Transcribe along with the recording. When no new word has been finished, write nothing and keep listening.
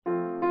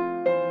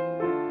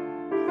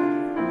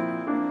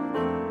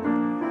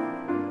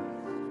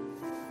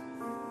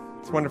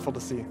It's wonderful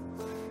to see.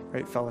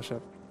 Great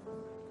fellowship.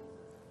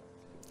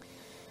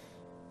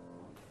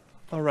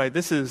 All right,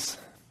 this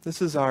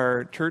is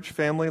our church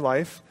family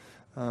life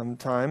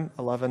time,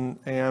 11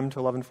 a.m. to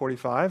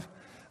 11:45.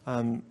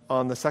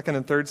 On the second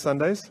and third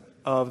Sundays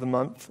of the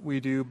month, we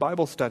do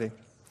Bible study.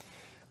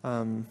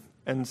 And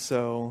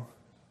so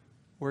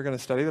we're going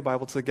to study the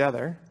Bible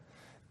together.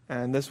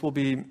 And this will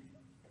be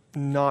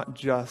not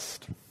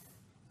just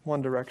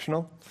one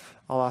directional.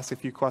 I'll ask a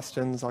few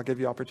questions. I'll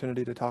give you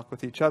opportunity to talk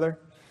with each other.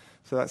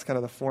 So that's kind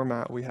of the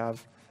format we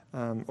have,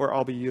 or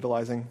I'll be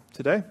utilizing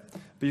today.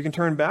 But you can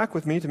turn back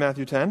with me to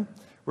Matthew 10.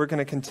 We're going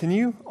to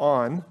continue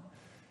on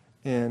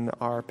in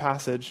our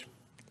passage,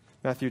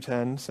 Matthew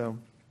 10. So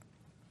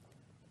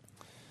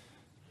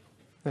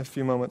in a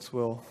few moments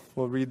we'll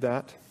read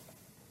that.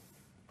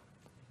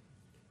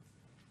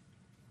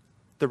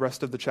 The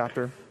rest of the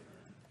chapter.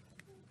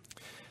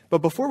 But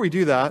before we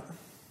do that,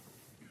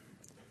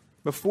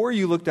 before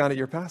you look down at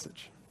your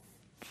passage,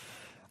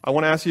 I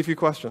want to ask you a few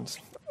questions.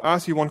 I'll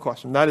ask you one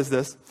question. That is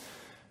this.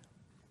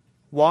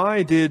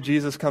 Why did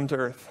Jesus come to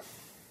earth?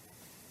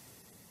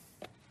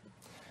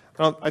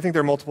 I think there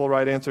are multiple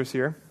right answers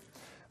here.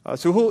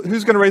 So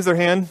who's going to raise their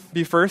hand?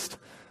 Be first.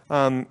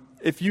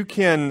 If you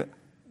can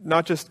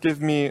not just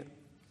give me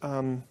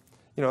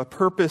a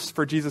purpose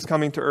for Jesus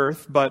coming to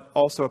earth, but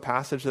also a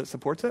passage that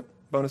supports it.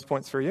 Bonus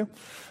points for you.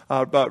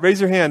 But raise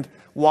your hand.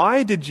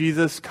 Why did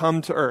Jesus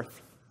come to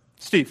earth?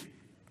 Steve.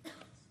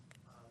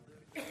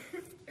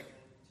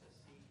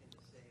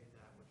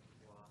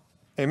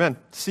 Amen.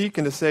 Seek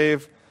and to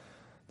save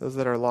those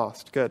that are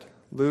lost. Good.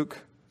 Luke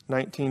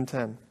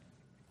 19:10.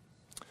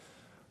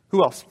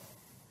 Who else?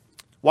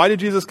 Why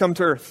did Jesus come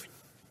to earth?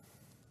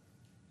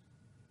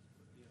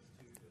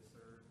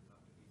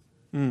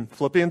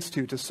 Philippians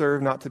 2, to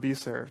serve, not to be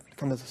served.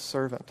 Come as a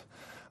servant.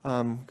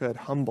 Good.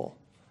 Humble.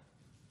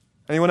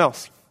 Anyone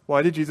else?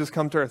 Why did Jesus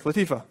come to earth?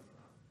 Latifa.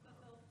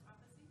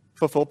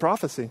 Fulfill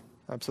prophecy.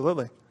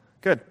 Absolutely.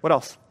 Good. What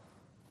else?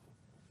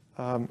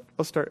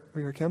 Let's start.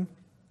 We hear Kim.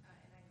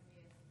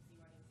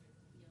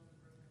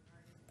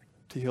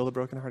 To heal the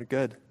brokenhearted.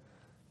 Good.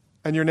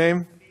 And your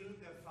name?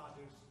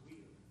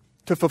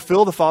 To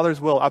fulfill the Father's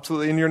will.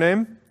 Absolutely. And your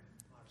name?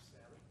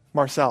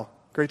 Marcel.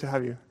 Great to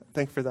have you.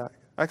 Thank you for that.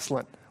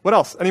 Excellent. What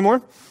else? Any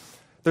more?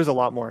 There's a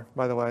lot more,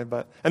 by the way.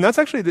 And that's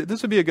actually,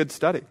 this would be a good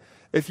study.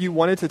 If you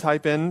wanted to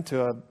type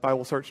into a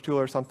Bible search tool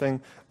or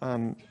something,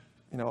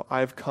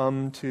 I've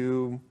come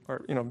to,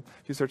 or, if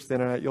you search the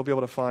internet, you'll be able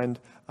to find,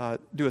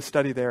 do a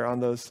study there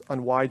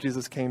on why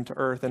Jesus came to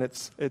earth. And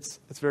it's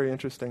very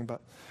interesting.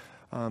 But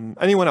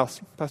anyone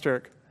else? Pastor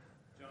Eric.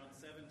 John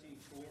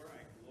 17:4,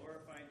 I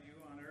glorified you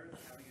on earth,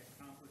 having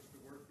accomplished the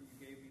work that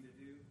you gave me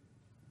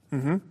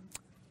to do.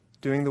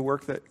 Doing the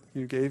work that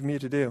you gave me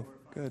to do.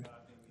 Good.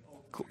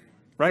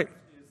 Right.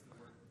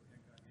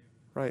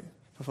 Right.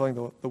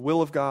 Fulfilling the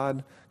will of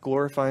God,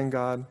 glorifying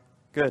God.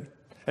 Good.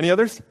 Any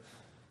others?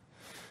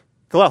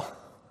 Kalel. John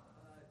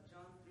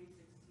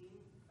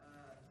 3:16,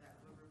 that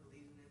whoever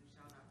believes in him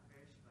shall not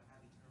perish, but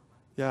have eternal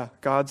life. Yeah.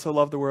 God so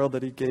loved the world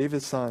that he gave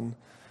his Son.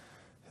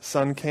 His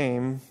Son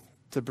came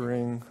to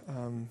bring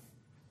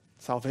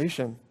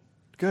salvation.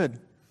 Good.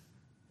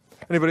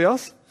 Anybody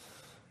else?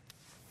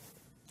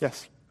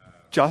 Yes.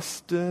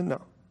 Justin?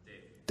 No.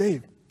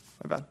 Dave.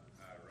 My bad.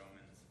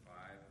 Romans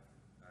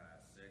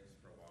 5:6,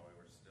 for while we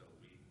were still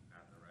weak,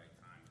 at the right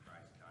time,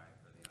 Christ died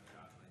for the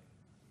ungodly.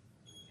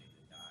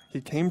 He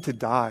came to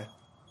die.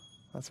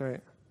 That's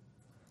right.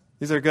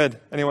 These are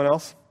good. Anyone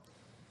else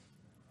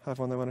have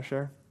one they want to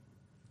share?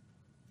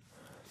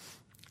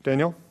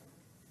 Daniel?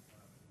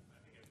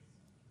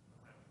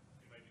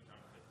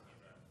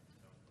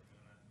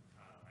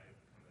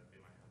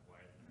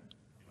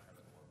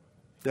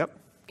 Yep.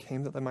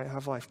 Came that they might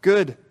have life.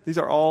 Good. These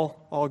are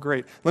all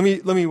great. Let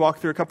me walk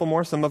through a couple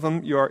more. Some of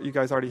them you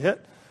guys already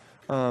hit.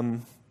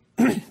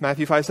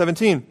 Matthew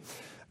 5:17.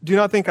 Do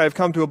not think I have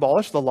come to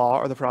abolish the law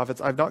or the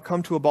prophets. I have not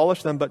come to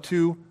abolish them, but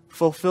to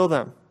fulfill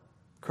them.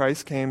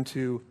 Christ came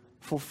to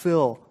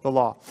fulfill the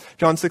law.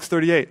 John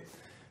 6:38.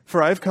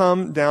 For I have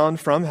come down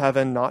from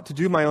heaven not to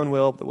do my own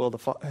will, but the will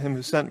of him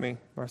who sent me.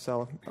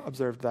 Marcel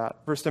observed that.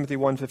 1 Timothy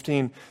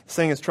 1:15. The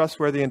saying is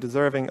trustworthy and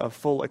deserving of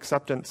full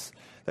acceptance,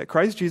 that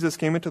Christ Jesus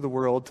came into the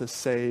world to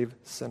save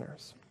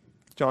sinners.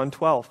 John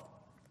 12.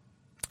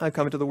 I have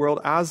come into the world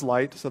as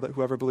light, so that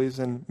whoever believes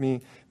in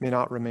me may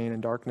not remain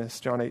in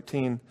darkness. John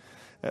 18.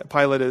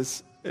 Pilate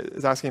is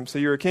asking him, so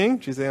you're a king?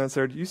 Jesus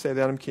answered, you say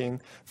that I'm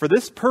king. For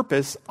this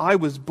purpose I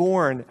was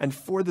born, and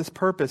for this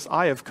purpose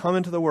I have come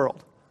into the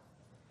world,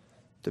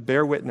 to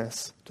bear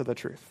witness to the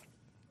truth.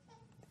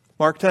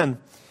 Mark 10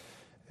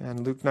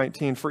 and Luke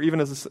 19. For even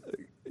as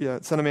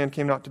the Son of Man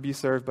came not to be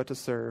served, but to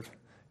serve.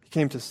 He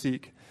came to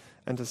seek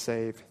and to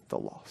save the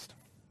lost.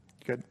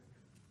 Good.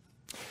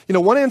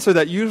 One answer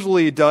that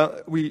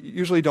we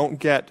usually don't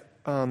get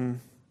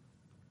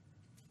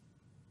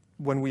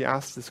when we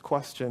ask this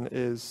question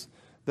is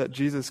that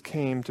Jesus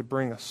came to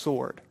bring a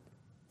sword.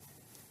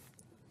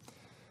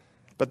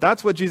 But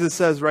that's what Jesus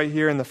says right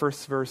here in the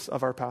first verse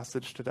of our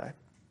passage today.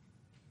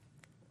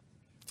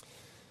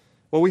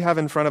 What we have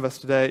in front of us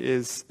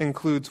today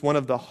includes one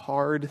of the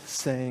hard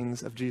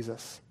sayings of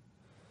Jesus.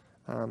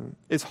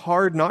 It's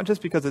hard not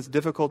just because it's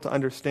difficult to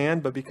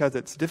understand, but because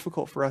it's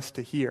difficult for us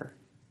to hear.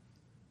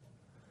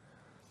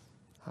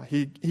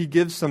 He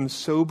gives some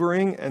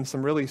sobering and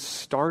some really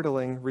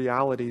startling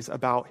realities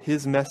about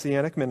his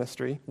messianic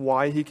ministry,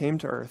 why he came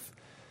to earth,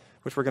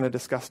 which we're going to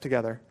discuss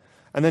together.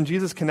 And then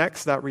Jesus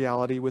connects that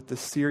reality with the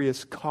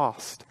serious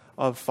cost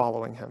of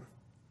following him.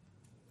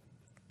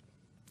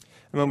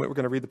 In a moment, we're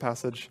going to read the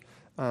passage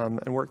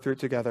and work through it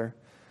together.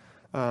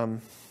 But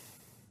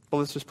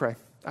let's just pray.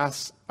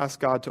 Ask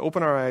God to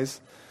open our eyes,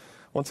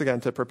 once again,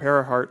 to prepare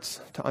our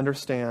hearts to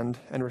understand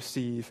and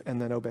receive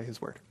and then obey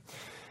his word.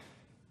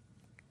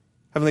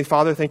 Heavenly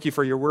Father, thank you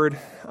for your word.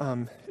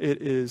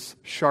 It is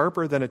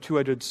sharper than a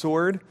two-edged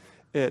sword.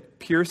 It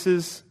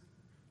pierces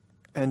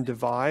and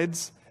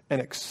divides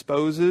and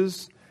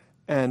exposes,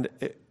 and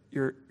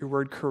your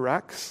word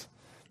corrects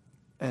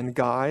and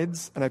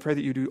guides. And I pray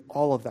that you do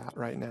all of that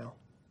right now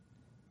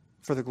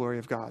for the glory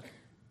of God.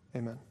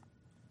 Amen.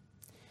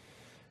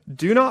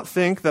 Do not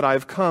think that I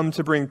have come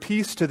to bring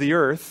peace to the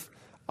earth.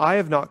 I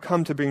have not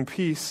come to bring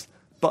peace,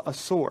 but a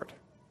sword.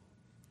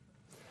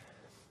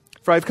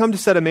 For I have come to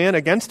set a man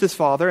against his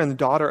father, and a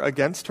daughter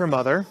against her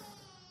mother,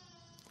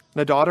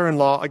 and a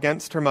daughter-in-law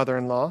against her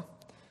mother-in-law,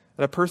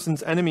 and a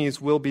person's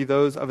enemies will be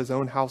those of his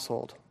own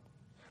household.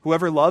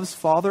 Whoever loves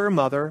father or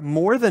mother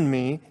more than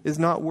me is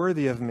not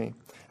worthy of me,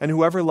 and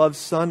whoever loves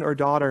son or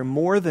daughter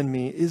more than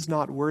me is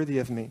not worthy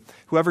of me.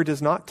 Whoever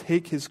does not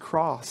take his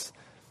cross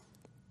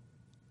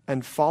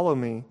and follow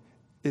me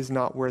is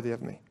not worthy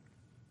of me.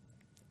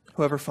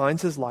 Whoever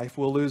finds his life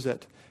will lose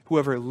it.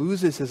 Whoever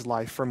loses his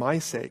life for my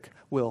sake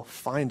will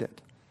find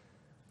it.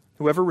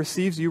 Whoever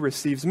receives you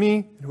receives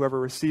me, and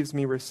whoever receives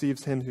me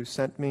receives him who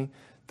sent me.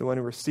 The one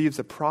who receives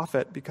a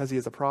prophet because he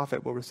is a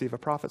prophet will receive a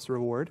prophet's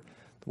reward.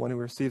 The one who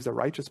receives a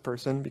righteous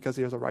person because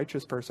he is a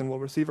righteous person will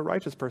receive a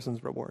righteous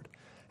person's reward.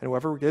 And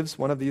whoever gives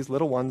one of these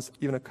little ones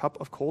even a cup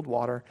of cold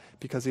water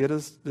because he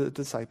is a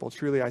disciple,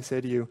 truly I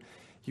say to you,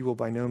 he will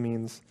by no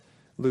means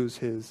lose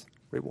his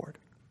reward.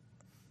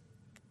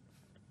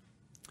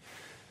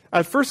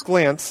 At first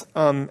glance,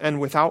 and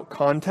without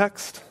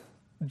context,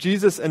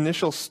 Jesus'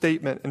 initial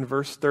statement in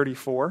verse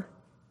 34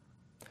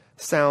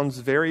 sounds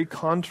very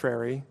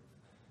contrary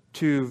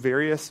to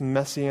various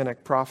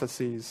messianic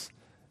prophecies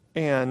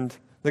and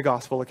the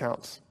gospel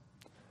accounts.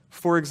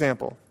 For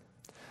example,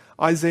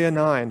 Isaiah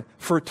 9,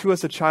 "For to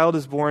us a child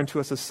is born, to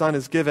us a son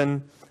is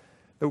given,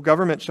 the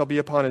government shall be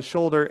upon his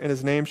shoulder, and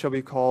his name shall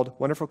be called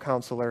Wonderful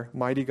Counselor,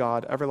 Mighty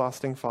God,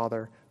 Everlasting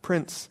Father,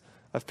 Prince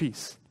of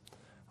Peace.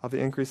 Of the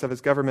increase of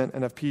his government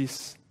and of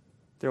peace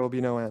there will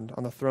be no end.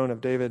 On the throne of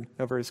David,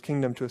 over his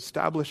kingdom, to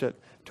establish it,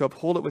 to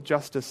uphold it with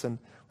justice and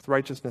with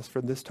righteousness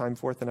from this time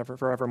forth and ever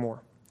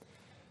forevermore."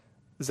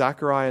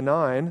 Zechariah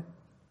 9,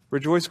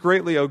 "Rejoice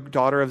greatly, O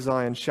daughter of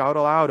Zion. Shout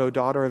aloud, O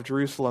daughter of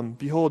Jerusalem.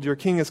 Behold, your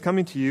king is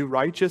coming to you,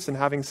 righteous and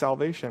having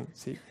salvation.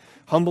 See,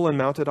 humble and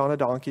mounted on a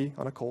donkey,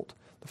 on a colt,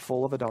 the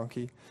foal of a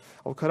donkey.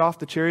 I will cut off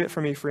the chariot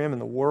from Ephraim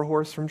and the war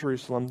horse from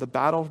Jerusalem. The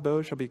battle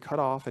bow shall be cut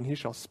off, and he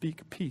shall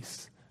speak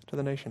peace to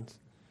the nations.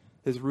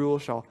 His rule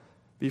shall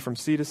be from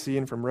sea to sea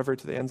and from river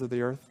to the ends of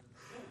the earth."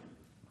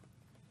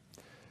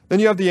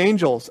 Then you have the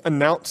angels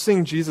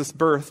announcing Jesus'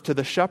 birth to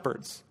the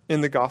shepherds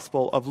in the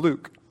Gospel of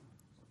Luke.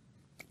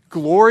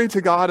 "Glory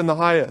to God in the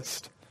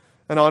highest,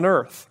 and on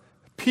earth,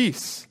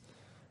 peace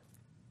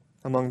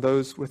among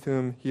those with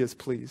whom he is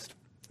pleased."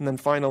 And then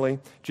finally,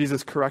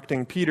 Jesus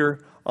correcting Peter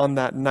on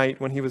that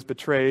night when he was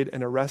betrayed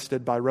and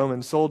arrested by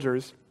Roman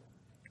soldiers.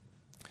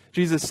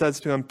 Jesus says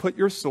to him, "Put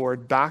your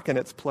sword back in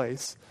its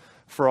place,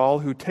 for all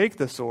who take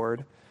the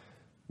sword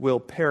will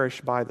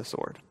perish by the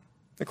sword."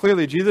 And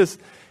clearly, Jesus,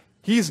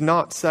 he's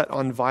not set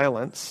on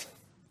violence,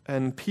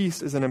 and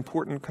peace is an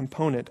important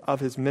component of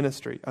his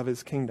ministry, of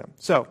his kingdom.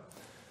 So,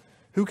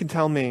 who can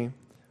tell me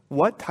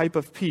what type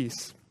of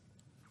peace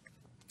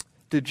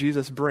did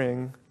Jesus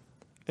bring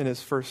in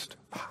his first...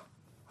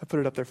 I put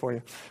it up there for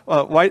you.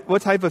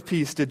 What type of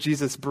peace did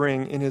Jesus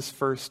bring in his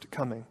first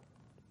coming?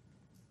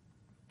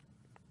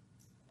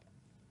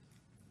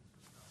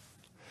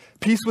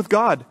 Peace with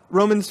God.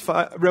 Romans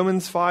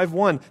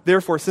 5:1.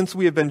 "Therefore, since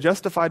we have been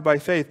justified by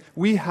faith,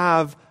 we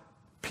have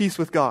peace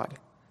with God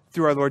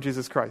through our Lord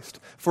Jesus Christ.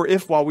 For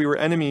if while we were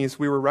enemies,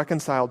 we were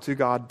reconciled to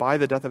God by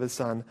the death of his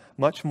Son,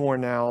 much more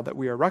now that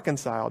we are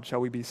reconciled, shall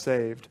we be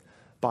saved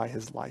by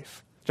his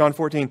life." John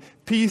 14,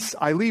 "Peace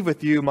I leave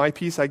with you, my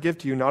peace I give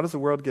to you, not as the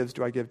world gives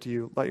do I give to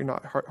you. Let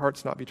your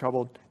hearts not be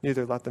troubled,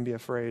 neither let them be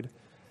afraid."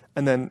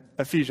 And then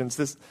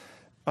Ephesians,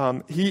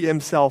 he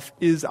himself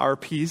is our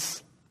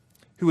peace,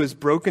 who has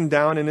broken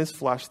down in his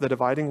flesh the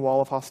dividing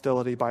wall of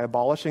hostility by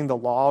abolishing the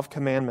law of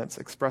commandments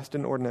expressed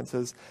in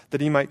ordinances,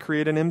 that he might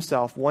create in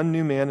himself one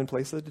new man in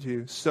place of the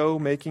two, so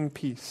making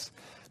peace,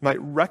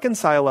 might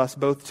reconcile us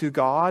both to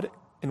God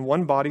in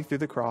one body through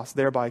the cross,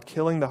 thereby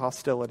killing the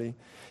hostility.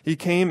 He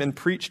came and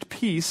preached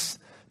peace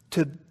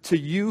to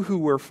you who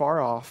were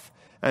far off,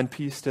 and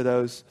peace to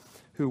those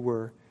who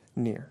were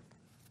near.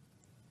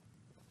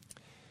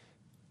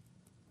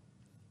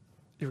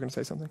 You were going to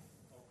say something?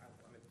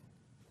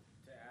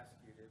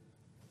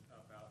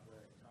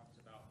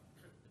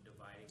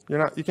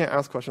 You can't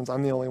ask questions.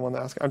 I'm the only one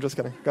that asks. I'm just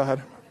kidding. Go ahead.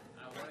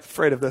 I want to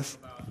Afraid of this.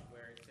 talk about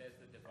where it says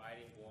the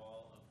dividing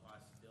wall of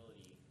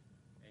hostility,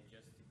 and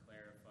just to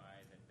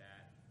clarify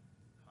that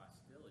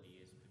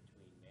hostility is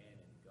between man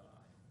and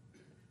God,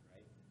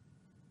 right?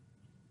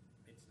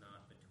 It's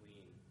not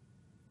between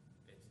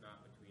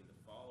the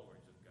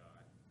followers of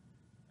God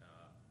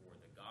or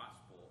the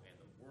gospel and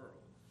the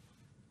world.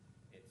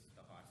 It's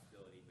the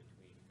hostility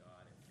between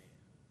God and man.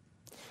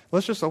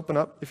 Let's just open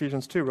up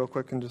Ephesians 2 real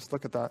quick and just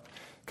look at that.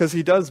 Because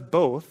he does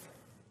both.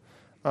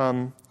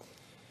 That's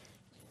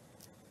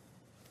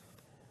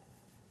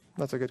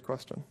a good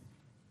question.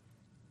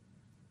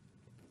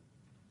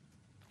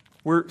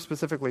 We're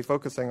specifically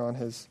focusing on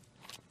his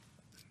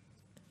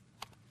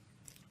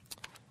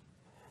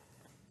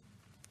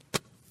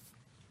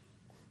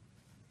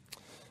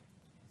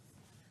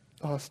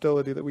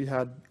hostility that we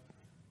had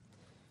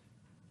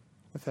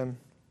with him.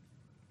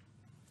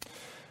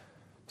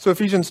 So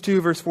Ephesians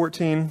 2, verse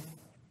 14.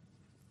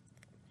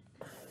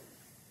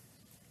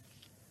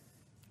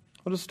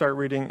 We'll just start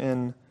reading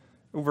in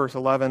verse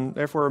 11.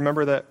 Therefore,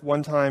 remember that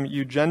one time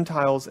you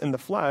Gentiles in the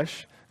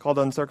flesh, called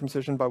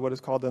uncircumcision by what is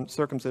called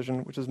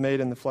circumcision, which is made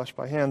in the flesh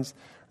by hands.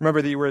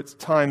 Remember that you were at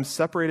times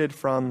separated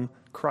from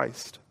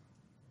Christ,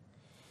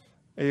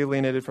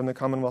 alienated from the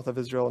commonwealth of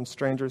Israel, and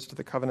strangers to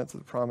the covenants of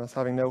the promise,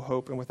 having no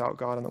hope and without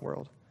God in the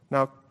world.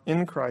 Now,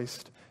 in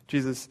Christ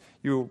Jesus,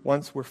 you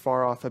once were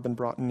far off, have been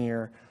brought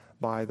near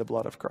by the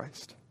blood of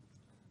Christ.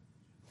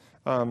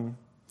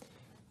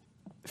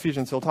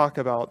 Ephesians, he'll talk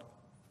about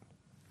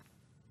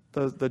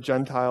the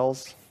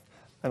Gentiles,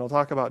 and he'll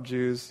talk about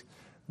Jews,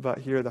 but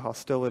here the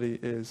hostility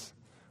is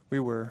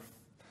we're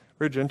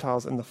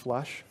Gentiles in the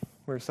flesh.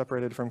 We're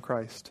separated from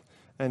Christ,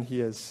 and he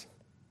has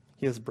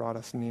brought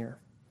us near.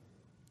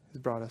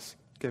 He's brought us,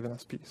 given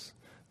us peace.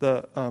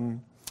 The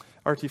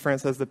R.T.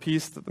 France says the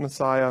peace that the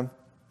Messiah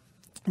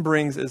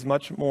brings is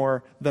much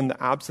more than the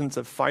absence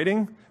of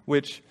fighting,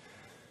 which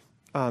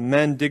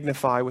men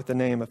dignify with the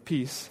name of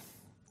peace.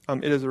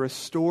 It is a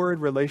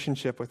restored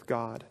relationship with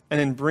God. And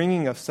in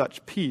bringing of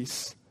such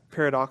peace,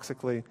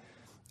 paradoxically,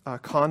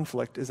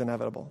 conflict is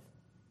inevitable.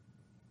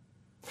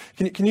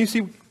 Can you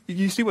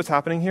see what's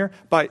happening here?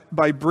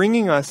 By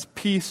bringing us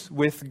peace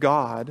with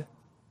God,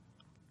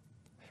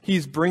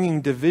 he's bringing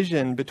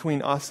division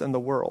between us and the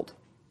world,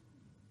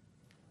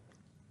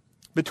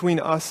 between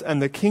us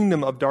and the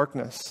kingdom of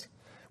darkness,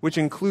 which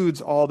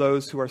includes all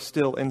those who are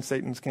still in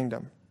Satan's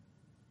kingdom.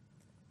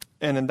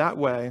 And in that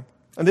way,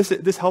 and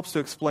this helps to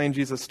explain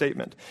Jesus'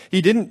 statement.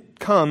 He didn't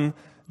come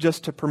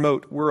just to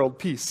promote world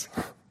peace.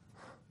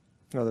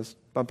 Those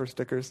bumper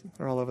stickers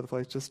are all over the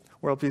place, just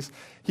world peace.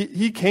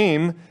 He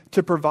came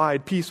to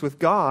provide peace with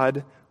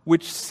God,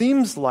 which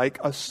seems like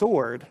a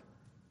sword,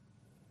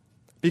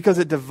 because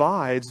it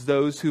divides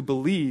those who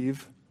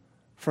believe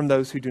from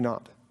those who do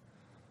not,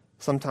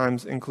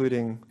 sometimes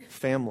including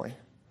family.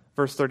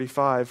 Verse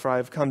 35, for I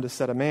have come to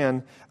set a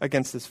man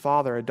against his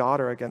father, a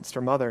daughter against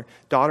her mother,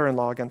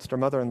 daughter-in-law against her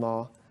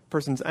mother-in-law.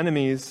 Person's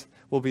enemies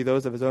will be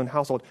those of his own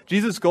household.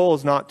 Jesus' goal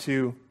is not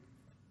to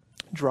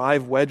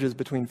drive wedges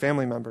between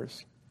family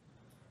members.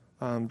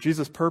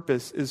 Jesus'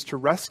 purpose is to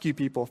rescue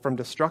people from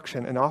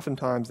destruction, and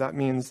oftentimes that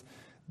means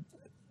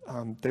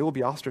they will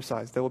be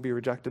ostracized. They will be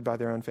rejected by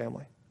their own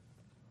family.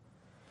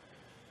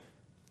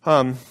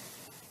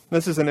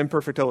 This is an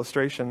imperfect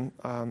illustration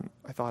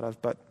I thought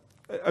of, but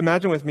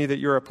imagine with me that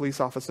you're a police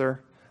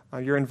officer.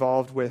 You're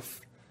involved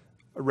with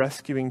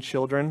rescuing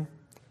children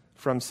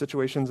from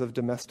situations of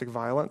domestic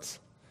violence.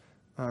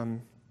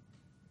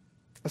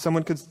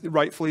 Someone could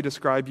rightfully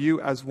describe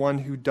you as one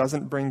who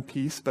doesn't bring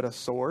peace but a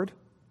sword,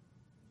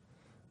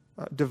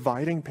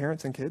 dividing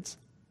parents and kids.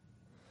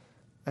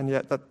 And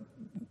yet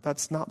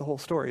that's not the whole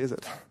story, is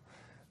it?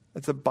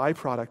 It's a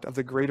byproduct of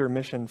the greater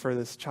mission for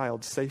this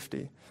child's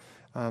safety.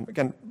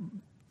 Again,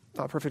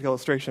 not a perfect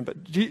illustration,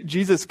 but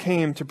Jesus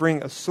came to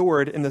bring a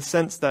sword in the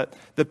sense that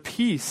the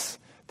peace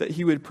that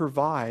he would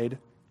provide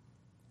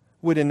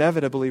would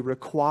inevitably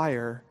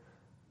require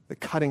the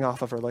cutting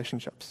off of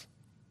relationships.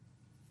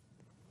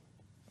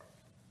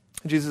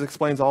 Jesus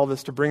explains all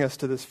this to bring us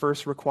to this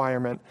first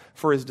requirement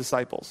for his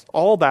disciples.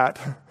 All that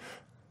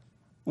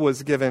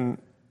was given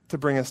to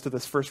bring us to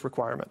this first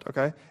requirement,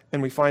 okay?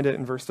 And we find it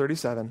in verse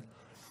 37.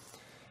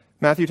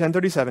 Matthew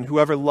 10:37,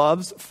 whoever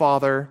loves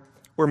father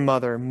or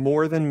mother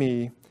more than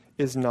me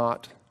is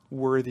not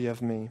worthy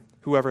of me.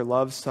 Whoever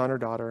loves son or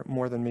daughter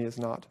more than me is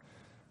not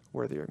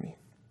worthy of me.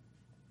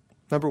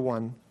 Number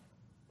one,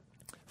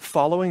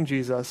 following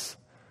Jesus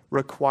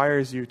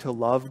requires you to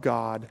love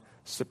God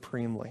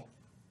supremely.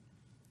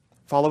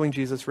 Following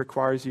Jesus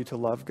requires you to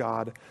love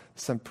God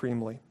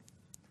supremely.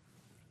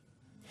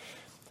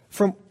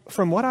 From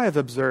what I have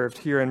observed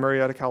here in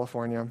Murrieta,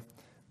 California,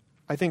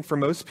 I think for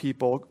most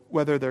people,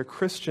 whether they're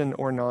Christian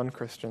or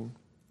non-Christian,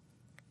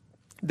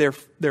 their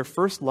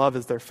first love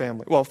is their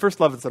family. Well, first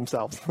love is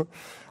themselves.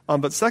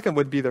 But second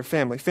would be their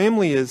family.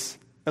 Family is,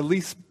 at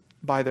least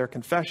by their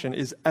confession,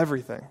 is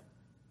everything.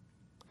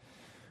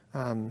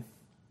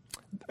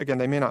 Again,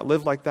 they may not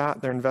live like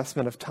that. Their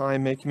investment of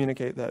time may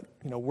communicate that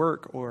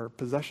work or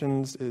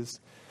possessions is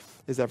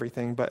is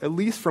everything, but at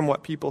least from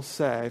what people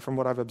say, from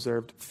what I've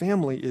observed,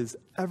 family is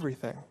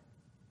everything.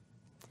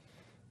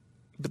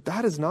 But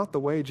that is not the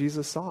way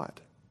Jesus saw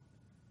it.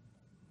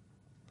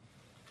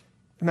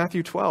 In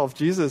Matthew 12,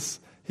 Jesus,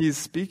 he's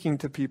speaking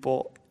to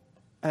people,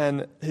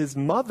 and his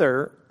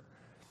mother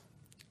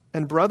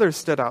and brothers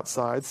stood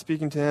outside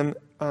speaking to him,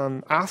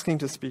 asking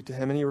to speak to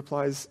him, and he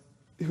replies,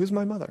 "Who's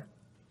my mother?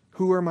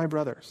 Who are my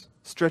brothers?"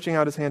 Stretching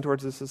out his hand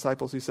towards his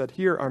disciples, he said,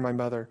 "Here are my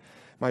mother,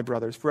 my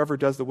brothers. Whoever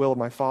does the will of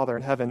my Father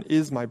in heaven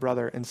is my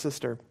brother and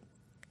sister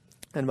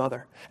and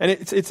mother." And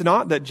it's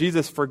not that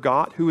Jesus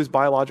forgot who his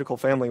biological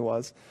family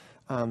was.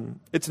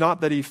 It's not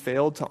that he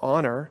failed to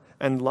honor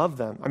and love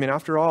them. I mean,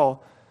 after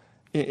all,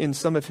 in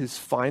some of his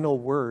final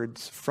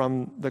words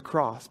from the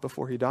cross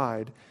before he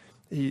died,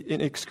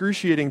 in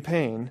excruciating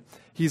pain,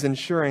 he's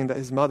ensuring that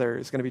his mother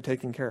is going to be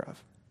taken care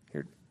of.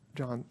 Here,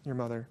 John, your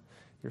mother,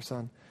 your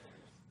son.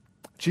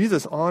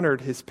 Jesus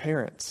honored his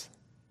parents,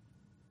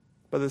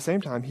 but at the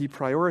same time, he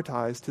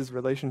prioritized his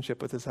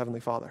relationship with his heavenly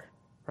Father,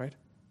 right?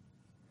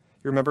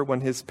 You remember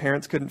when his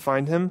parents couldn't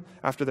find him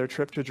after their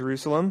trip to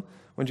Jerusalem,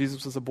 when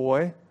Jesus was a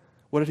boy?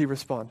 What did he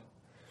respond?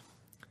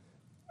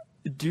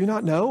 "Do you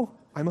not know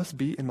I must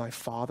be in my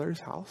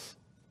Father's house?"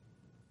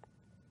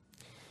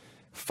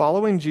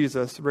 Following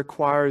Jesus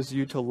requires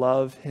you to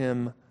love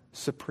him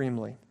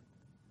supremely,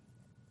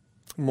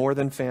 more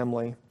than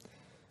family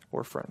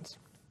or friends.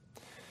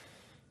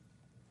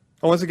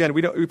 And once again,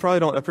 we probably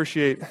don't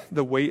appreciate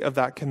the weight of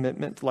that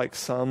commitment like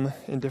some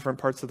in different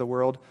parts of the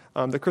world.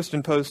 The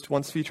Christian Post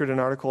once featured an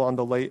article on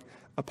the late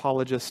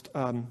apologist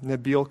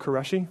Nabil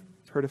Qureshi.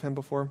 Heard of him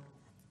before?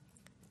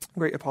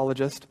 Great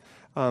apologist.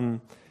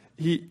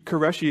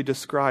 Qureshi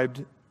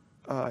described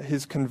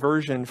his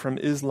conversion from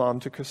Islam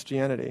to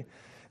Christianity,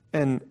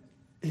 and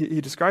he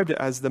described it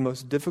as the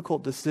most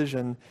difficult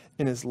decision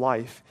in his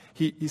life.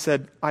 He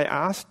said, I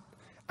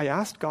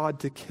asked God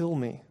to kill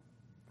me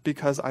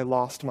because I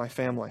lost my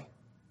family.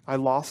 I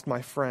lost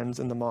my friends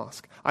in the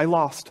mosque. I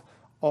lost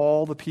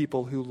all the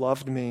people who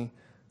loved me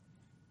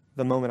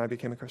the moment I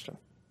became a Christian."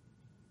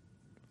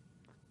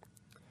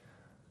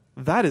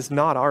 That is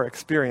not our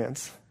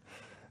experience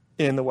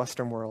in the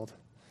Western world.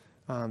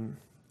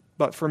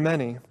 But for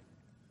many,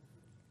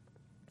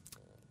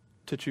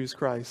 to choose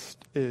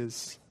Christ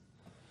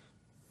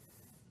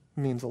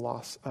means a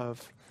loss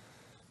of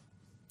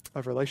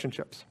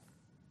relationships.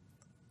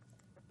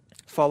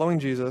 Following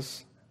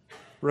Jesus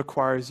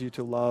requires you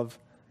to love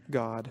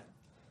God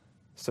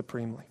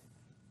supremely.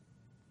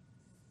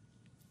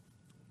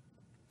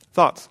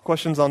 Thoughts,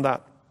 questions on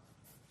that?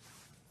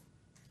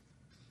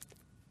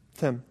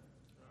 Tim?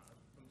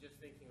 I'm just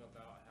thinking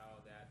about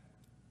how that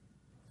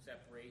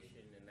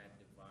separation and that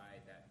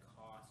divide, that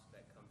cost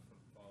that comes from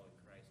following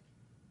Christ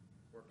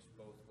works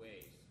both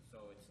ways.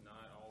 So it's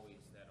not always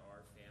that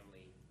our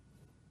family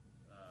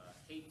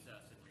hates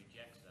us and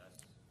rejects us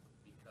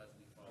because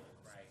we follow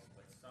Christ,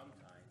 but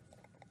sometimes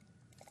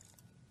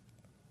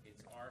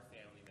it's our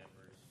family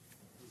members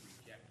who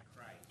reject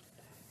Christ,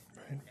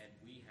 Right. and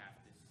we have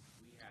to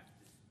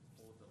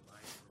hold the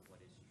line for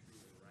what is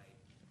true and right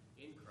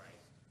in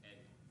Christ, and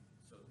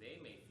so they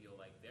may feel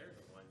like they're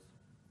the ones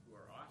who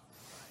are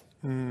ostracized,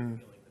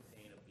 feeling the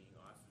pain of being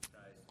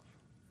ostracized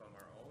from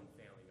our own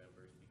family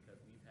members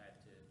because we've had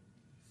to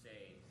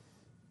say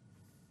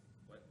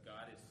what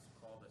God has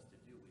called us to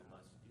do, we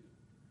must do,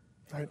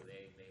 and Right. so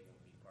they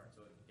won't be part.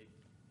 So it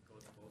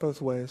goes Both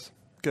ways.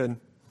 Good.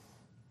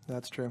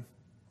 That's true.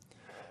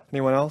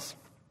 Anyone else?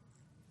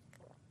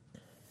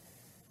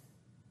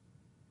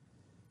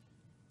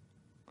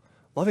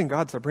 Loving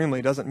God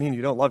supremely doesn't mean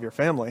you don't love your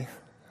family.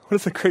 What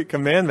is a great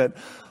commandment?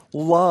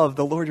 Love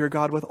the Lord your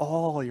God with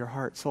all your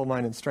heart, soul,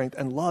 mind, and strength,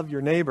 and love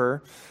your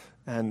neighbor.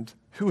 And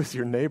who is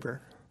your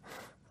neighbor?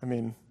 I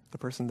mean, the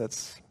person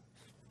that's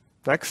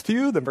next to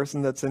you, the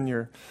person that's in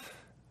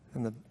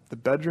the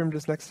bedroom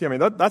just next to you. I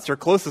mean, that's your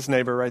closest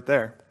neighbor right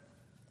there.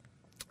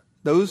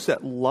 Those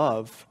that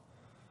love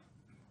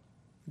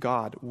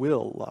God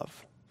will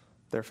love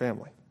their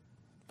family.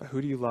 But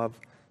who do you love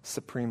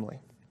supremely?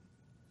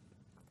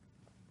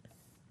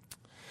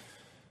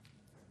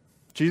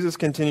 Jesus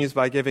continues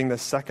by giving the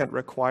second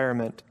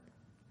requirement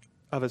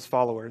of his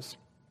followers.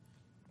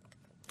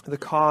 The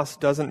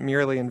cost doesn't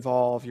merely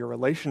involve your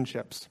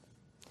relationships.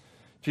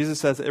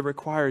 Jesus says it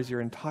requires your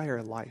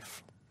entire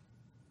life.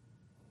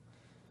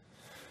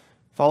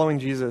 Following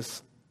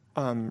Jesus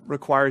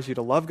requires you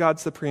to love God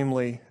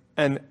supremely,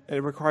 and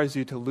it requires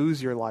you to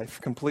lose your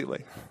life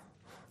completely.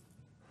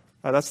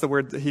 That's the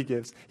word that he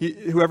gives.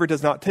 Whoever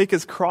does not take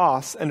his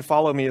cross and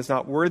follow me is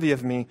not worthy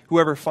of me.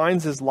 Whoever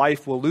finds his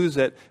life will lose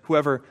it.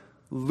 Whoever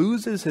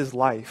loses his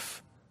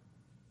life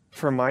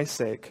for my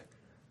sake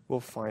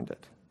will find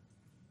it.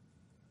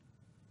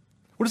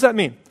 What does that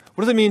mean?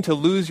 What does it mean to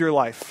lose your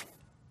life?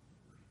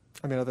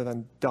 I mean, other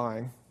than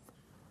dying.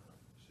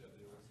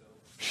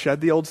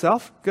 Shed the old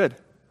self? Good.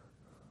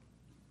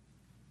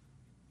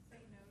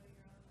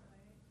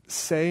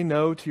 Say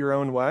no to your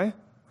own way.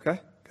 Okay,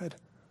 good.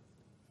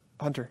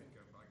 Hunter.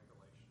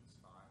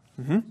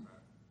 Mm-hmm.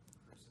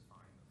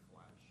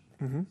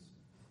 Mm-hmm.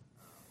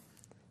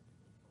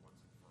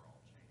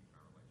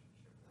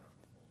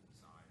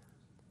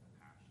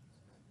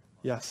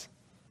 Yes.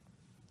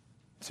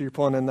 So you're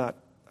pulling in that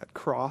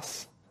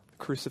cross,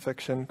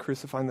 crucifixion,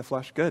 crucifying the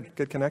flesh.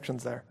 Good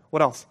connections there.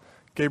 What else?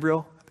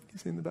 Gabriel, I think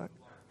he's in the back.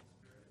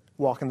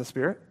 Walk in the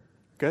Spirit.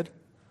 Good.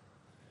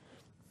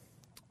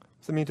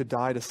 What does it mean to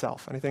die to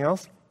self? Anything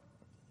else?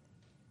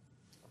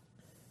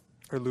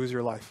 Or lose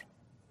your life?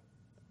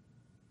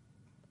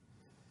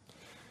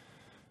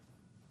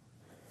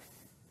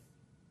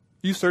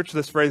 You search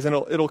this phrase and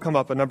it'll come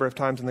up a number of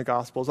times in the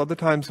Gospels. Other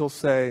times he'll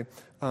say,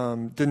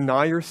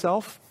 deny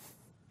yourself,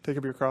 take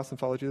up your cross and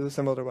follow Jesus,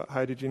 similar to what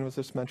Heidi Jean was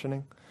just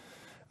mentioning.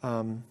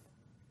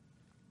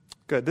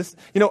 Good. This,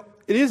 it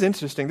is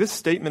interesting. This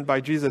statement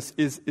by Jesus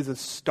is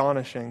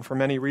astonishing for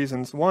many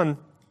reasons. One,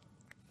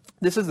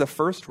 this is the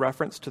first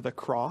reference to the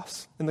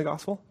cross in the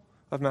Gospel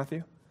of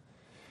Matthew.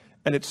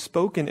 And it's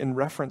spoken in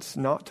reference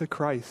not to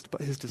Christ,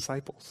 but his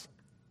disciples.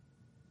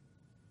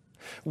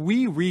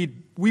 We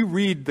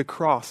read the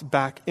cross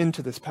back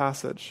into this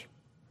passage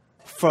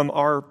from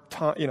our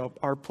time,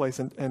 our place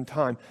and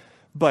time.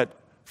 But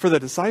for the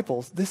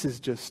disciples, this is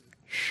just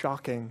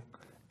shocking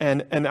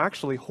and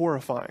actually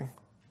horrifying.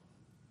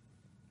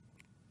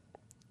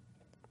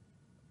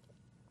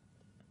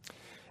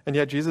 And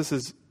yet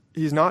Jesus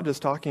he's not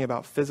just talking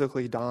about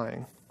physically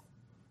dying.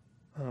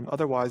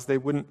 Otherwise you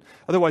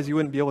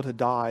wouldn't be able to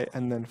die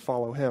and then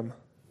follow him.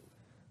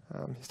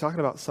 He's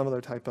talking about some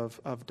other type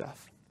of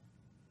death.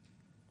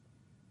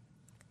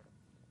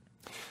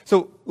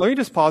 So let me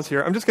just pause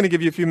here. I'm just going to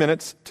give you a few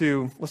minutes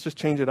let's just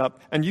change it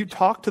up. And you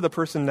talk to the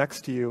person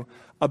next to you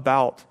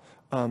about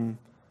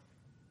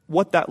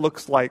what that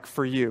looks like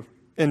for you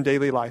in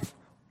daily life.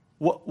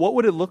 What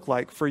would it look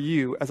like for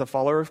you as a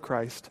follower of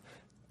Christ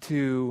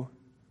to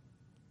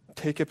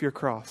take up your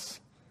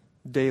cross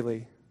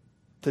daily,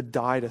 to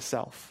die to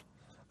self?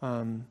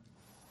 And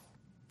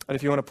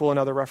if you want to pull in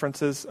other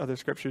references, other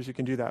scriptures, you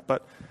can do that.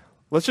 But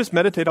let's just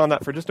meditate on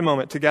that for just a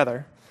moment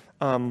together.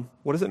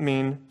 What does it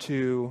mean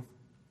to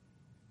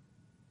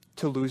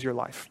lose your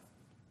life?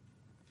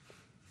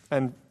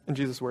 And in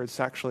Jesus' words,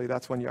 actually,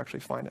 that's when you actually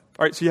find it.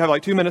 All right, so you have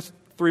like 2 minutes,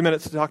 3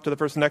 minutes to talk to the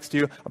person next to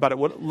you about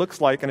what it looks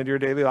like in your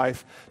daily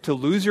life to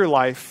lose your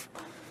life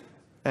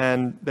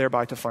and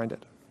thereby to find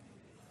it.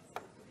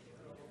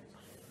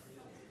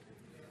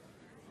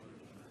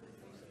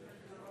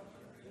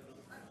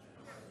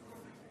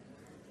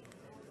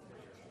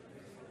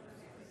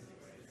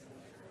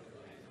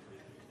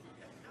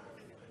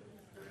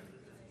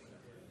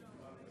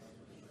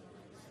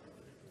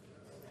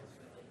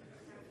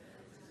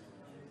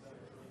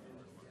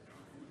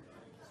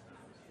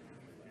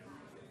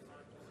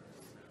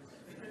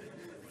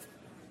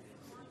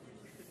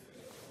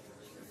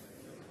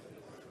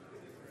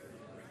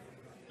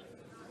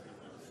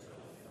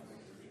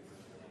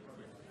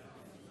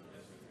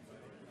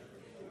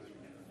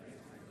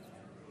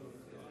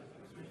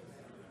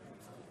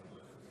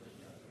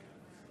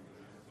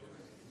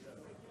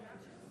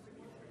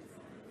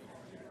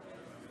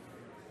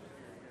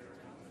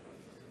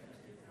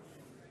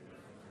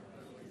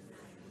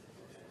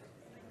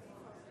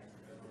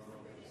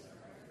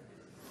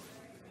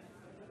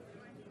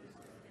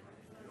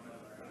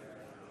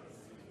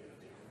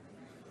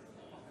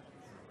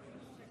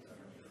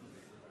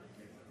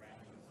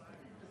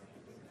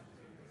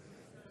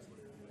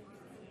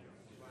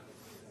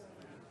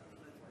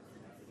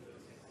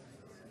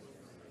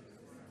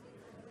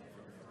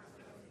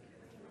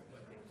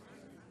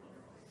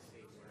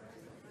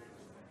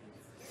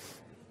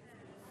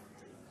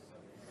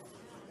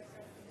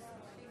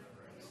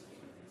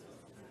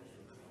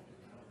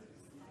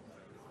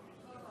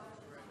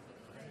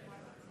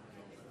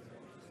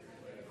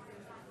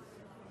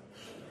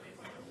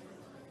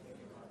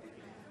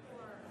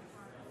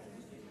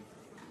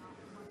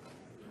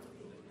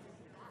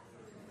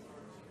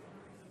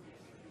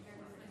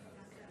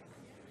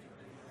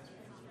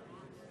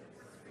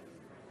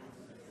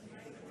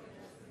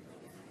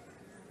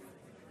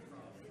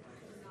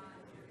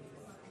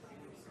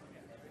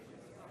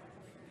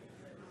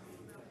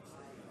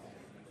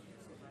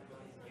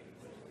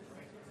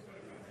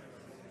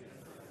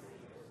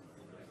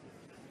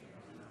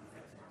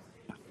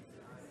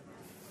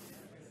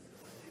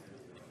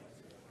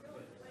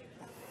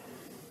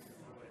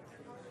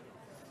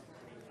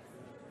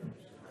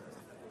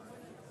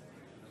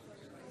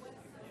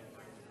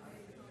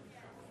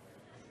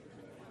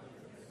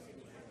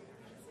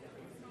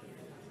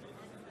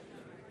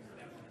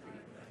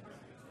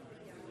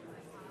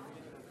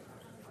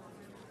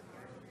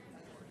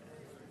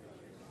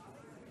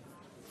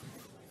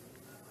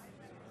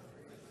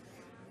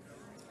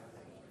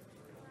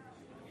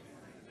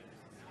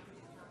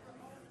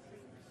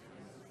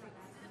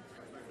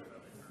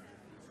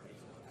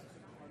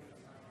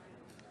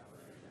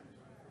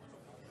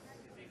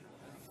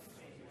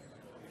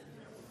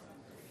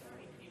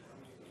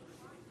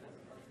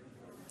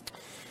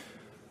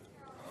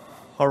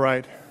 All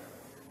right.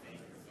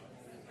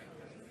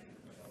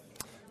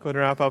 Go ahead and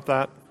wrap up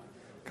that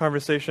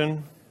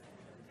conversation.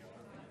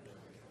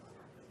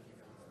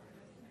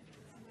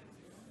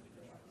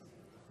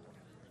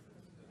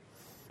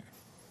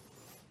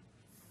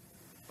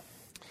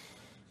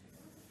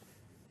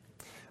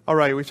 All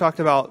right, we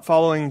talked about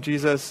following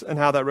Jesus and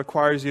how that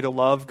requires you to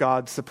love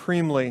God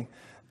supremely,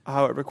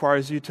 how it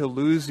requires you to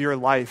lose your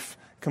life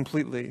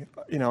completely.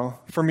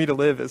 For me to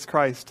live is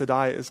Christ, to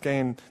die is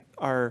gain.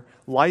 Our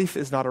life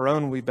is not our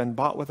own. We've been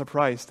bought with a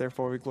price.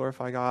 Therefore, we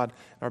glorify God,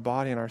 our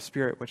body and our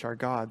spirit, which are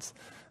God's.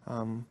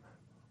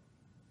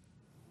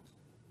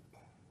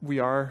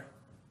 We're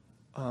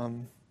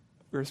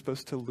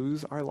supposed to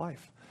lose our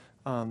life,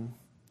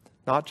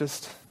 not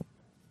just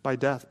by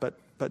death,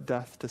 but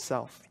death to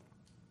self.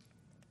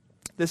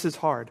 This is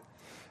hard.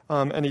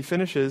 And he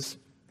finishes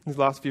these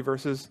last few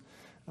verses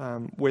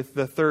with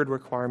the third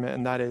requirement,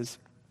 and that is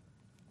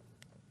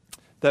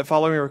that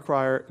following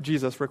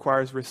Jesus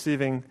requires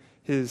receiving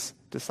his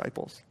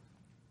disciples.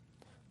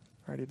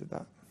 I already did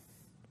that.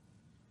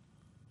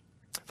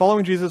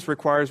 Following Jesus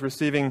requires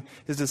receiving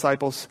his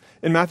disciples.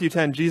 In Matthew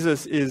 10,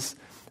 Jesus is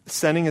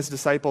sending his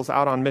disciples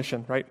out on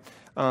mission, right?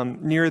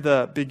 Near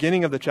the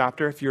beginning of the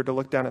chapter, if you were to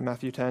look down at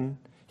Matthew 10,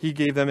 he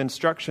gave them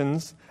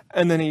instructions,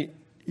 and then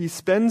he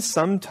spends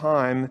some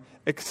time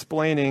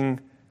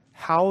explaining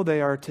how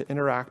they are to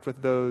interact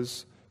with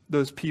those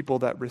people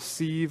that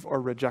receive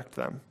or reject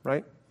them,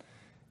 right?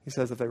 He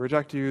says if they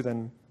reject you,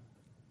 then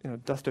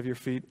dust of your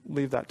feet,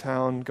 leave that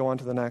town, go on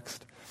to the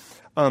next.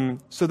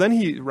 So then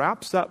he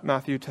wraps up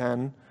Matthew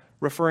 10,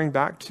 referring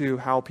back to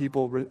how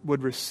people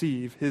would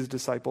receive his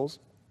disciples.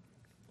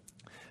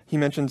 He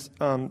mentions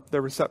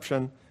their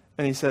reception,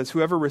 and he says,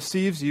 whoever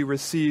receives you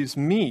receives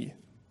me.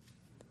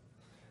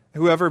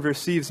 Whoever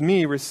receives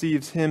me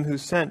receives him who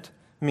sent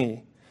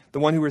me. The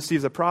one who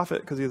receives a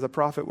prophet, because he is a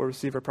prophet, will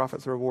receive a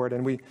prophet's reward.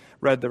 And we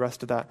read the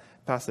rest of that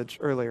passage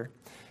earlier.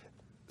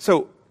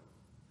 So,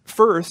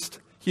 first,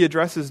 he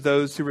addresses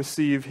those who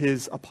receive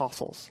his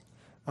apostles.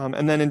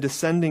 And then in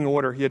descending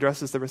order, he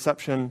addresses the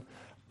reception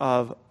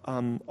of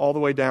all the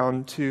way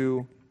down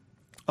to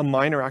a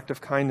minor act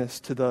of kindness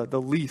to the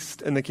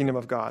least in the kingdom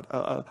of God,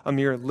 a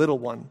mere little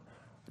one,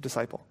 a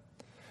disciple.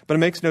 But it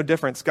makes no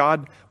difference.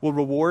 God will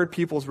reward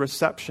people's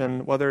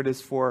reception, whether it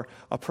is for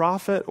a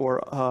prophet or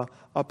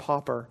a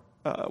pauper,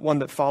 one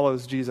that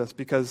follows Jesus,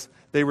 because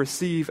they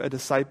receive a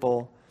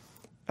disciple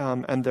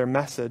and their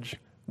message.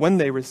 When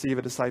they receive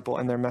a disciple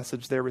and their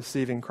message, they're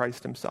receiving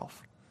Christ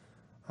himself.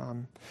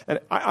 And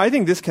I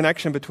think this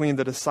connection between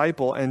the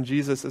disciple and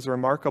Jesus is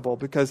remarkable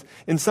because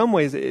in some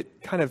ways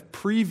it kind of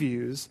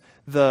previews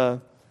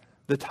the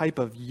type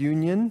of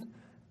union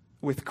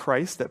with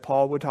Christ that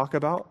Paul would talk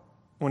about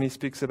when he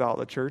speaks about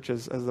the church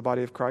as the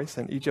body of Christ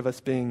and each of us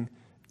being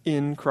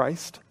in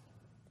Christ.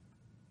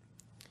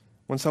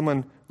 When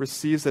someone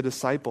receives a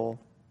disciple,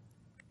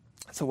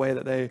 it's a way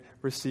that they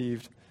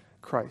received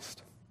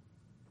Christ.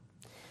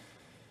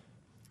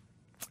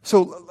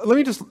 So let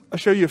me just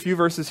show you a few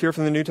verses here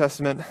from the New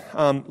Testament.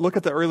 Look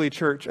at the early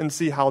church and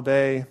see how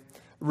they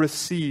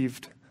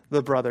received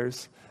the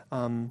brothers.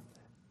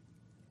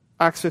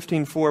 Acts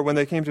 15:4, when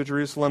they came to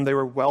Jerusalem, they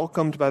were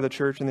welcomed by the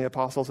church and the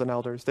apostles and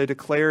elders. They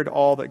declared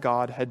all that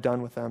God had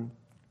done with them.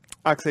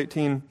 Acts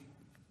 18,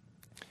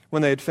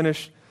 when they had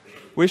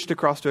wished to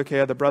cross to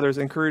Achaia, the brothers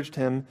encouraged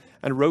him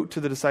and wrote to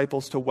the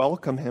disciples to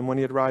welcome him. When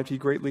he had arrived, he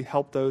greatly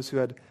helped those who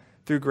had,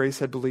 through grace,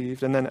 had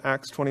believed. And then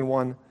Acts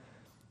 21,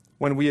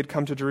 when we had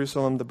come to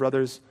Jerusalem, the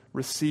brothers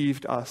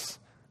received us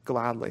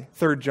gladly.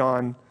 3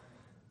 John,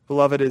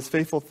 beloved, it is a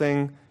faithful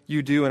thing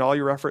you do in all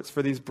your efforts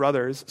for these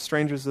brothers,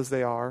 strangers as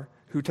they are,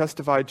 who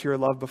testified to your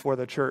love before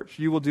the church.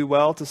 You will do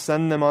well to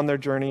send them on their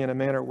journey in a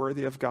manner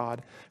worthy of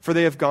God, for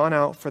they have gone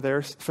out for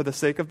the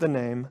sake of the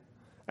name,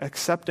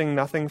 accepting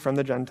nothing from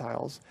the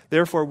Gentiles.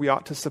 Therefore, we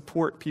ought to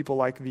support people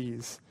like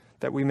these,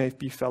 that we may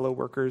be fellow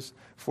workers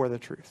for the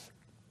truth.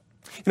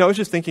 I was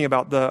just thinking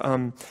about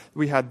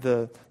we had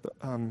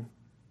one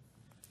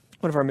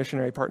of our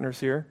missionary partners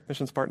here,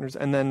 missions partners,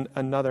 and then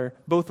another,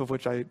 both of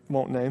which I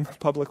won't name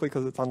publicly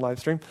because it's on live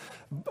stream,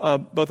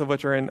 both of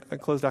which are in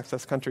closed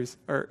access countries,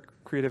 or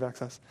creative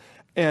access.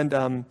 And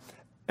some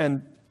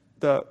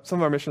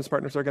of our missions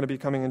partners are going to be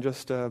coming in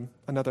just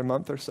another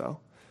month or so.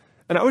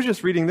 And I was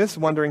just reading this,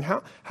 wondering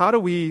how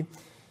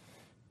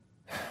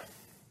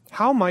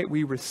might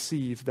we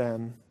receive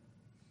them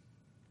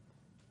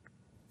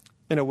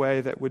in a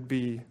way that would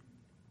be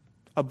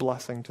a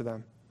blessing to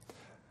them?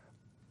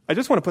 I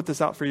just want to put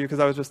this out for you because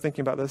I was just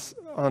thinking about this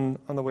on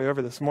the way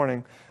over this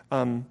morning.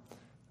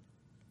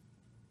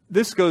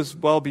 This goes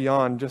well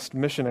beyond just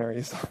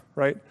missionaries,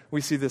 right? We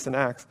see this in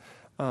Acts.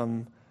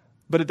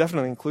 But it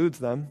definitely includes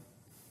them.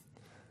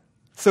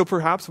 So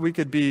perhaps we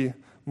could be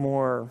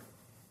more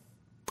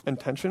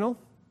intentional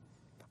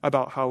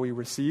about how we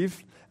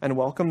receive and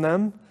welcome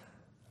them.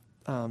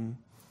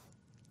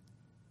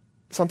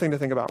 Something to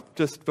think about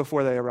just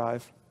before they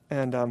arrive.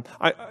 And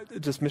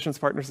just missions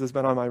partners has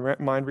been on my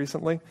mind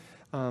recently.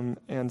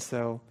 And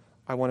so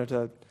I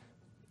wanted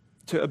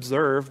to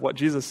observe what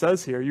Jesus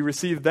says here. You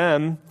receive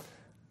them,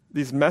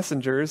 these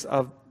messengers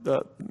of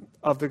the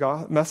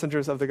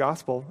messengers of the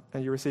gospel,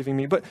 and you're receiving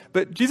me.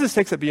 But Jesus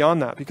takes it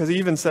beyond that, because he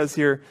even says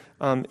here,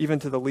 even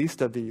to the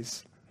least of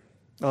these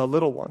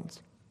little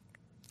ones.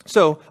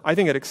 So I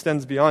think it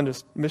extends beyond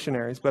just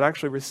missionaries, but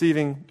actually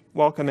receiving,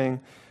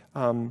 welcoming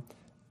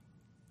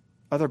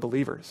other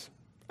believers.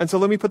 And so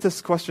let me put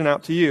this question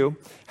out to you.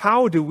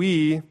 How do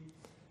we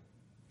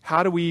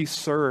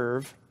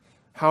serve?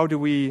 How do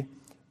we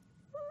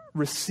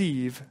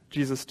receive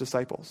Jesus'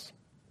 disciples?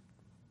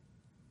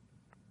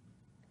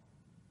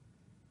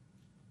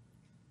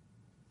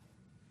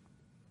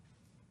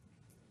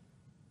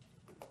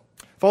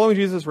 Following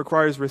Jesus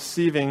requires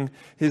receiving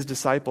his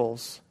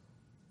disciples.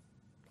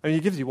 I mean,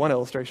 he gives you one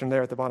illustration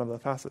there at the bottom of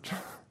the passage.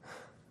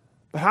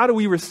 But how do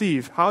we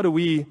receive? How do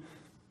we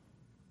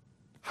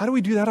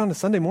do that on a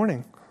Sunday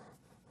morning?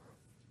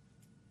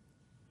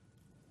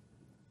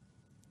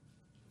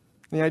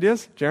 Any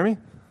ideas? Jeremy?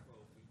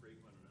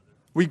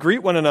 We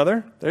greet one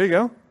another. There you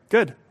go.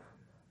 Good.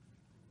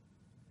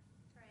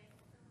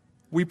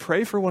 We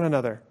pray for one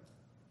another.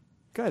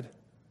 Good.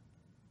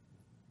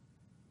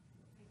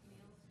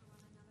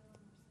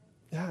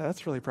 Yeah,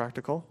 that's really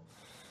practical.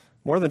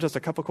 More than just a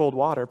cup of cold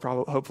water,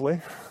 probably,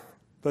 hopefully,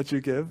 that you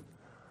give.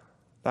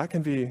 That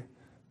can be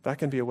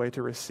a way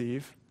to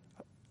receive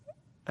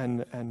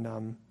and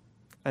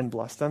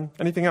bless them.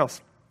 Anything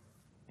else?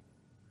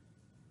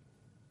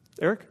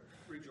 Eric?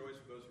 Rejoice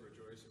with those who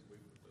rejoice and weep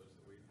with those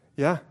that weep.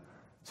 Yeah.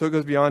 So it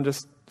goes beyond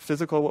just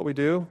physical, what we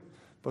do,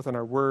 both in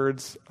our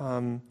words.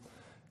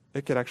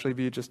 It could actually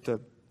be just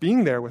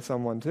being there with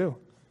someone too.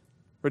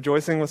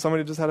 Rejoicing with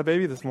somebody who just had a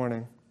baby this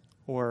morning,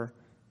 or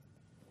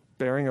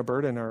bearing a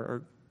burden,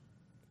 or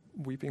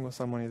weeping with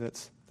somebody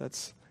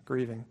that's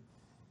grieving.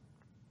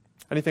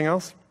 Anything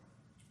else?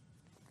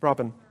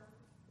 Robin?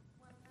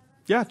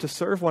 Yeah, to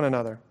serve one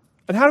another.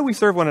 And how do we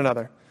serve one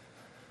another?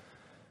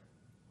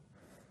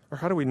 Or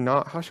how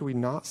should we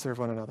not serve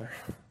one another?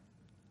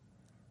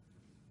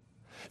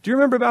 Do you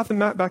remember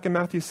back in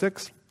Matthew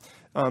 6?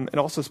 And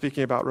also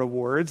speaking about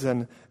rewards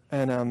and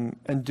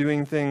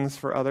doing things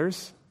for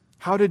others.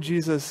 How did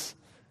Jesus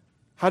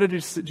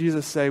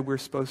say we're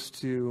supposed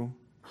to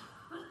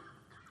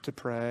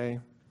pray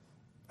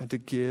and to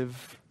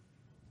give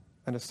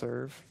and to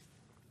serve?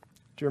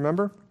 Do you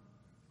remember?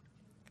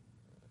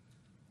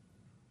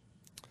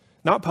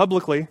 Not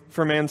publicly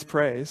for man's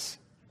praise.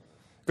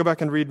 Go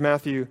back and read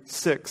Matthew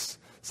 6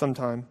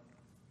 sometime.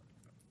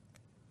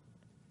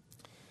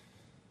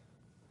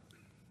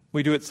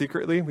 We do it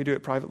secretly, we do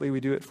it privately, we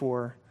do it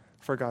for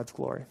God's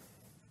glory.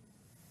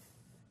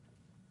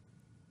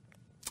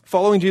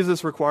 Following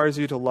Jesus requires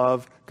you to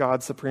love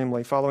God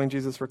supremely. Following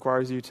Jesus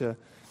requires you to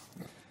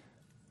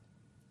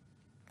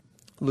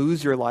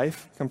lose your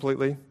life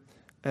completely,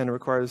 and it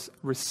requires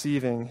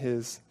receiving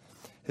his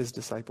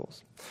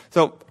disciples.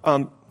 So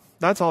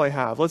that's all I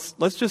have.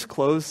 Let's just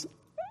close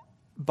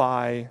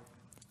by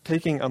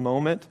taking a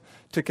moment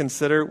to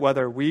consider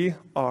whether we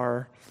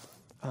are,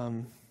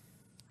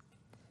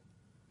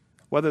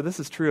 whether this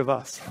is true of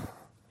us.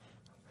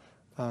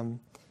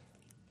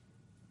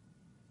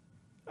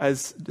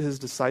 As his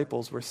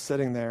disciples were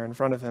sitting there in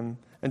front of him,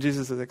 and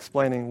Jesus is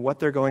explaining what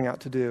they're going out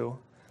to do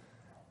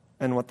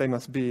and what they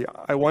must be.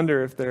 I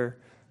wonder if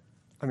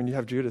you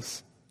have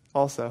Judas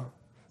also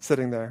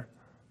sitting there.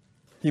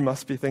 He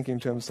must be thinking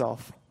to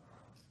himself,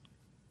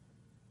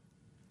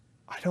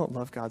 I don't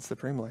love God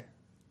supremely.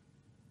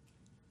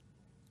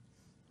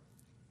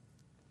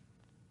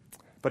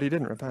 But he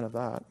didn't repent of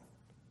that.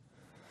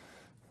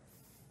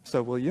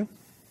 So will you?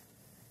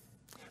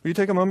 Will you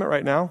take a moment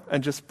right now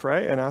and just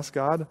pray and ask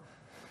God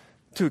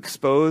to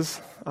expose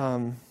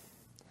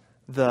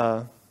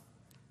the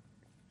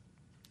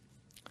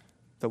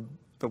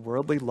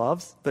worldly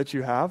loves that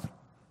you have,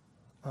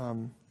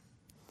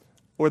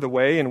 or the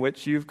way in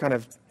which you've kind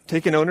of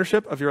taken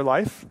ownership of your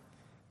life,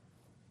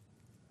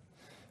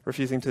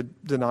 refusing to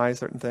deny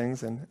certain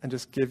things and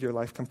just give your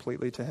life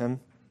completely to him.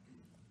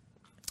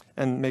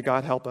 And may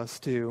God help us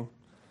to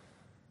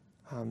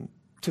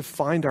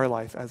find our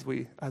life as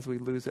we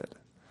lose it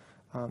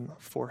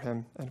for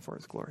him and for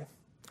his glory.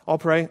 I'll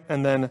pray,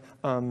 and then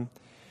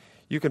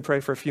you can pray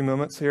for a few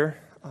moments here.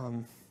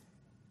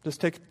 Just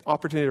take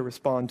opportunity to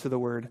respond to the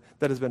word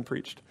that has been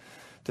preached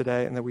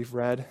today and that we've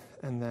read,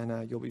 and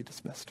then you'll be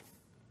dismissed.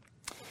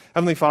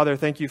 Heavenly Father,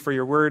 thank you for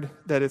your word,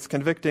 that it's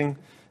convicting,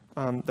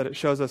 that it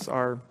shows us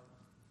our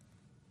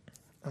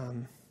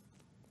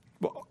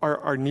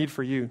need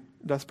for you,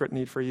 desperate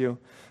need for you.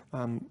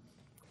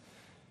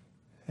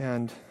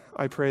 And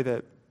I pray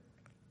that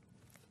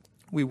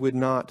we would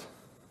not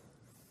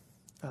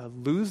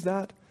lose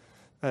that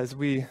as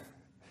we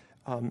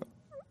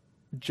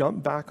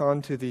jump back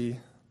onto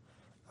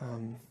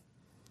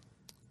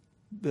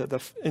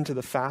into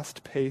the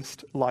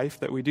fast-paced life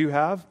that we do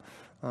have.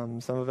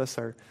 Some of us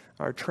are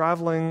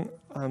traveling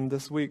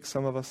this week.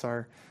 Some of us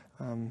are,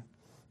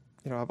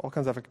 have all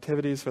kinds of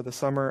activities for the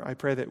summer. I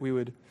pray that we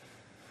would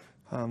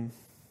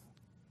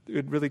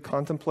really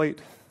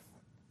contemplate: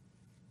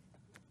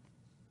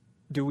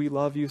 do we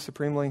love you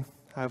supremely?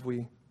 Have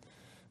we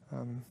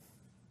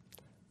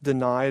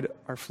denied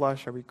our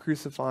flesh? Are we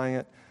crucifying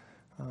it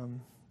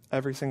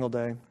every single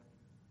day?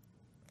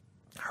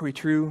 Are we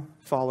true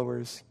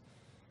followers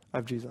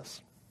of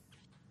Jesus?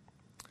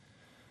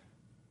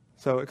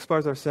 So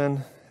expose our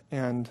sin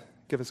and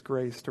give us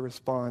grace to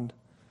respond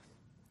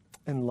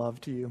in love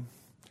to you.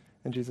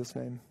 In Jesus'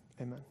 name,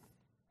 Amen.